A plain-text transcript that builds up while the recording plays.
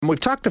We've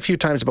talked a few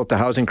times about the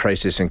housing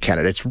crisis in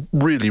Canada. It's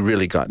really,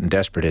 really gotten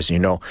desperate, as you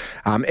know.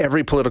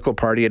 Every political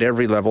party at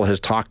every level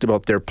has talked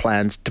about their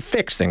plans to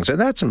fix things, and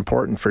that's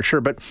important for sure.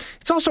 But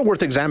it's also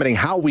worth examining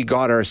how we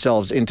got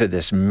ourselves into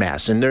this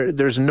mess. And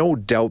there's no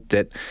doubt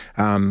that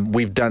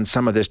we've done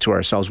some of this to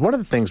ourselves. One of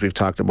the things we've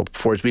talked about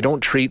before is we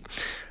don't treat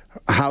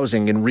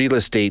housing and real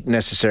estate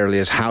necessarily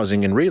as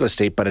housing and real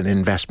estate, but an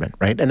investment,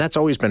 right? And that's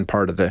always been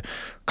part of the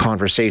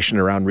conversation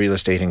around real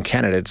estate in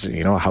Canada. It's,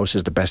 a house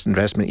is the best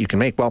investment you can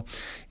make. Well,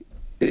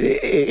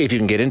 if you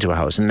can get into a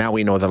house, and now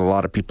we know that a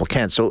lot of people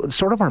can't. So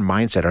sort of our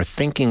mindset, our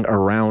thinking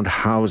around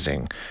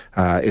housing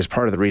is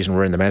part of the reason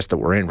we're in the mess that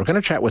we're in. We're going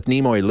to chat with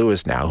Nimoy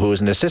Lewis now, who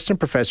is an assistant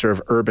professor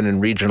of urban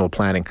and regional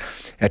planning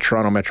at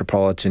Toronto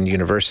Metropolitan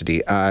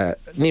University.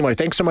 Nimoy,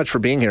 thanks so much for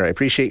being here. I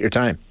appreciate your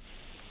time.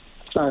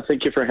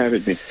 Thank you for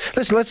having me.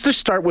 Listen, let's just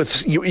start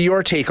with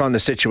your take on the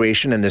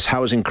situation and this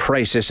housing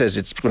crisis, as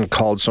it's been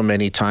called so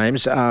many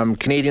times.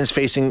 Canadians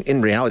facing,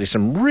 in reality,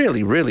 some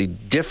really, really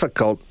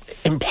difficult,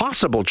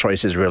 impossible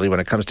choices, really, when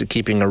it comes to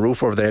keeping a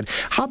roof over their head.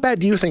 How bad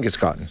do you think it's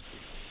gotten?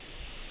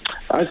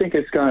 I think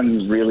it's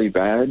gotten really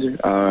bad.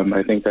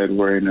 I think that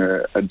we're in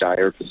a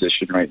dire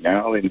position right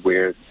now, and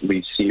where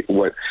we see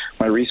what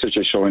my research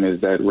is showing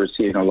is that we're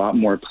seeing a lot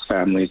more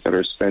families that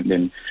are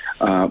spending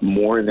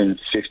more than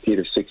 50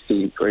 to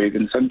 60, or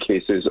in some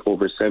cases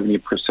over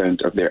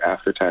 70% of their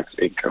after-tax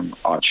income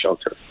on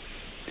shelter.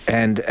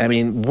 And I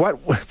mean,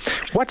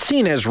 what's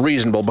seen as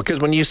reasonable? Because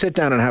when you sit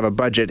down and have a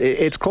budget,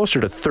 it's closer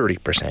to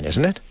 30%,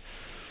 isn't it?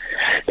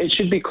 It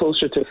should be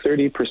closer to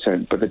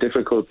 30%, but the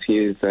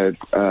difficulty is that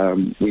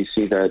we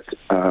see that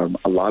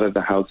a lot of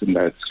the housing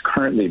that's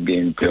currently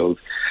being built,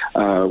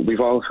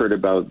 we've all heard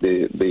about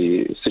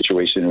the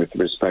situation with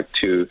respect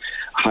to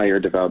higher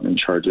development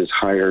charges,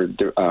 higher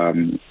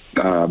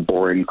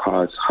borrowing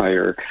costs,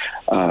 higher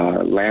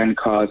land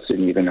costs,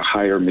 and even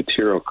higher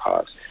material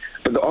costs.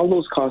 But all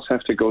those costs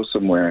have to go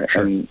somewhere,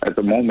 sure. And at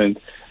the moment,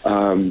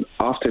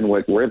 often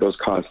where those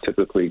costs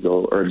typically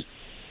go, or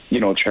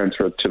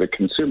transfer to the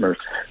consumer.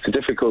 The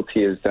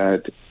difficulty is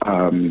that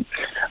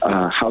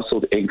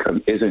household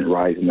income isn't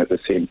rising at the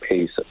same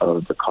pace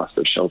of the cost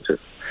of shelter.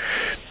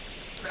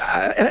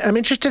 I'm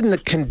interested in the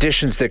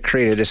conditions that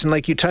created this, and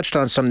like you touched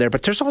on some there,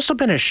 but there's also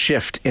been a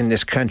shift in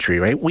this country,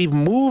 right? We've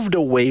moved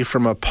away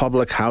from a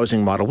public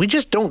housing model. We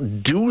just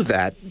don't do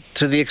that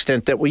to the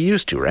extent that we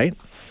used to, right?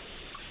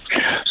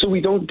 So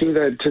we don't do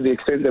that to the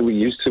extent that we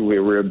used to,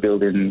 where we're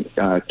building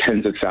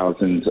tens of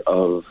thousands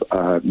of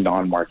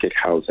non-market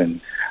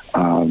housing,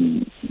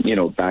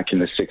 back in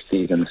the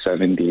 60s and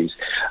 70s.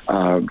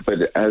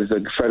 But as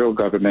the federal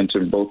government,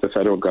 and both the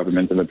federal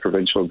government and the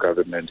provincial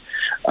government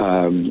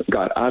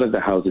got out of the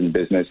housing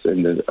business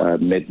in the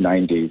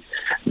mid-90s,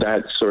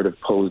 that sort of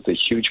posed a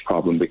huge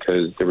problem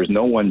because there was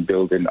no one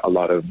building a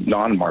lot of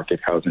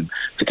non-market housing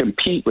to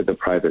compete with the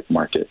private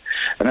market.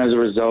 And as a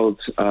result,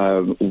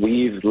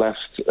 we've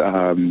left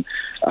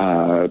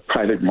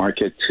private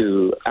market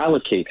to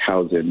allocate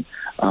housing.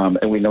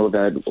 And we know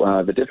that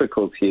the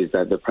difficulty is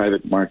that the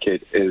private market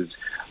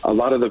a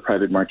lot of the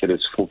private market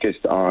is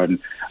focused on,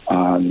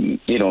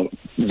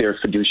 their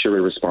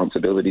fiduciary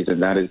responsibilities,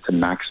 and that is to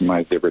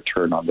maximize their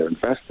return on their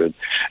investment.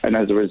 And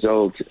as a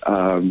result,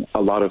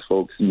 a lot of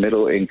folks,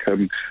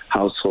 middle-income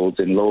households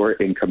and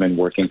lower-income and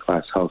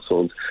working-class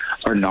households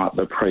are not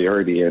the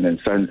priority. And in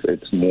a sense,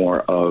 it's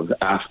more of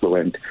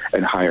affluent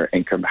and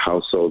higher-income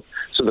households.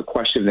 So the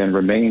question then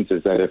remains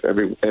is that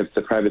if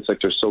the private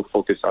sector is so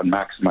focused on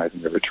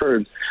maximizing the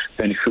returns,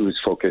 then who's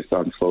focused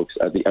on folks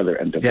at the other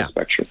end of the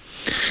spectrum?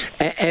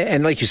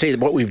 And like you say,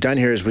 what we've done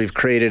here is we've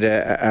created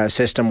a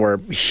system where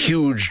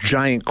huge,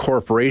 giant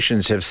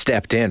corporations have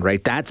stepped in,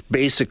 right? That's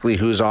basically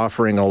who's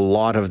offering a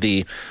lot of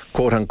the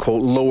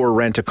quote-unquote lower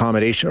rent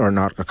accommodation, or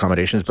not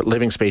accommodations, but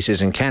living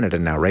spaces in Canada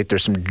now, right?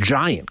 There's some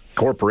giant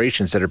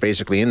corporations that are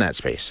basically in that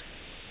space.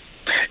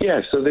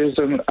 Yeah, so there's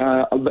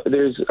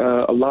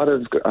a lot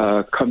of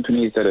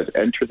companies that have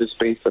entered the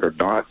space that are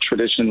not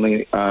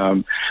traditionally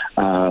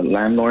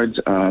landlords.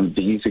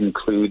 These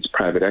includes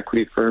private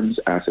equity firms,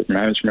 asset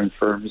management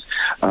firms,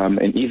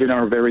 and even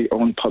our very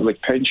own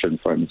public pension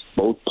funds,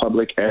 both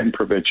public and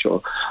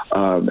provincial,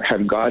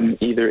 have gotten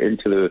either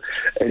into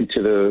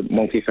the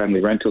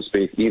multifamily rental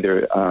space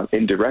either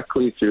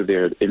indirectly through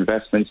their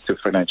investments to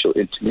financial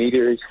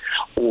intermediaries,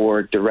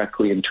 or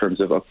directly in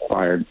terms of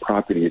acquired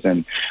properties.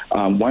 And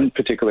one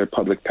particular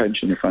public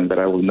pension fund that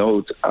I will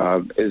note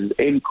is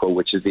AIMCO,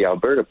 which is the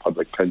Alberta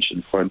Public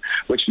Pension Fund,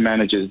 which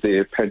manages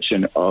the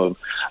pension of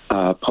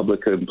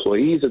public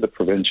employees of the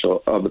province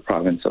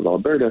of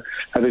Alberta,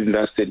 have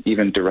invested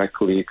even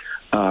directly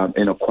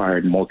in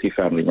acquired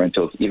multifamily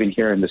rentals, even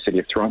here in the city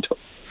of Toronto.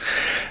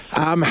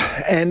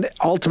 And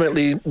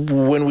ultimately,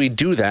 when we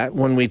do that,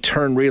 when we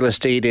turn real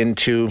estate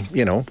into,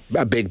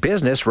 a big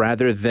business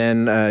rather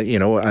than,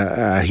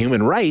 a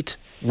human right,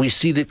 we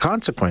see the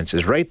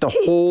consequences, right? The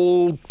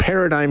whole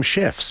paradigm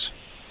shifts.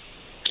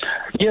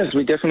 Yes,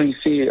 we definitely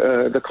see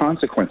the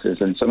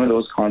consequences, and some of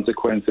those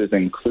consequences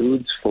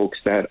includes folks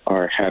that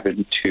are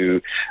having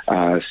to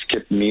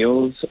skip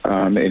meals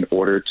in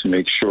order to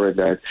make sure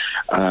that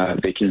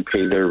they can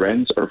pay their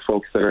rents, or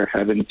folks that are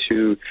having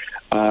to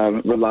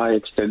rely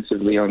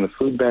extensively on the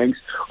food banks,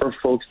 or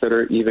folks that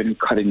are even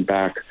cutting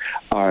back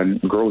on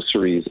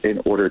groceries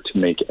in order to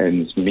make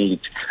ends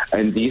meet.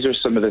 And these are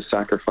some of the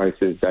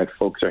sacrifices that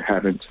folks are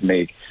having to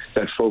make,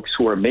 that folks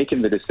who are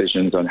making the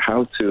decisions on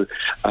how to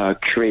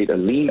create a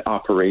lean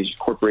operation,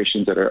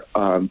 corporations that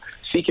are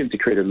seeking to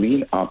create a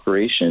lean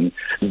operation,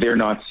 they're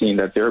not seeing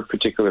that there are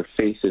particular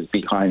faces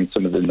behind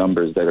some of the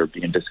numbers that are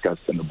being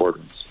discussed in the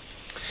boardrooms.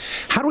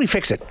 How do we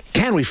fix it?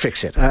 Can we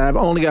fix it? I've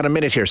only got a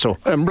minute here, so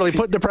I'm really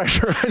putting the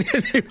pressure on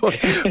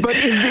you. But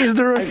is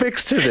there a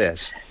fix to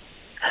this?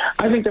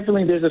 I think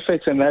definitely there's a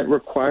fix, and that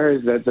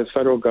requires that the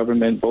federal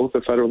government, both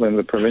the federal and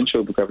the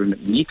provincial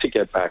government, need to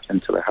get back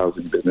into the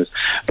housing business.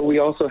 But we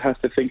also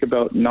have to think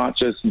about not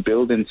just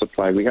building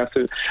supply. We have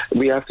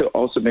to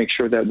also make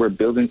sure that we're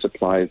building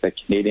supplies that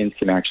Canadians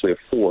can actually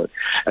afford,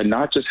 and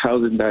not just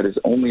housing that is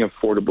only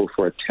affordable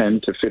for a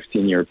 10 to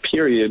 15-year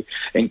period,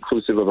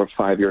 inclusive of a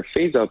 5-year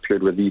phase-out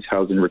period where these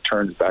housing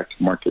returns back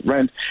to market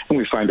rent, and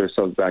we find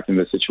ourselves back in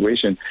this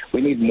situation.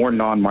 We need more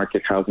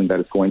non-market housing that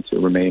is going to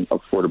remain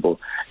affordable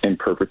in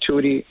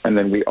perpetuity, and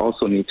then we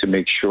also need to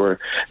make sure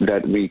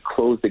that we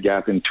close the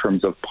gap in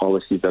terms of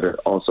policies that are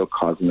also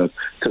causing us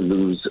to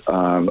lose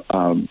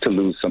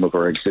some of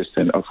our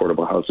existing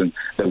affordable housing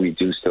that we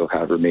do still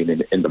have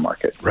remaining in the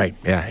market. Right.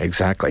 Yeah,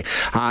 exactly.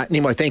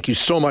 Nimoy, thank you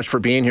so much for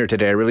being here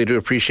today. I really do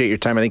appreciate your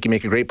time. I think you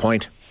make a great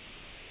point.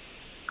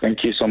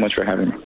 Thank you so much for having me.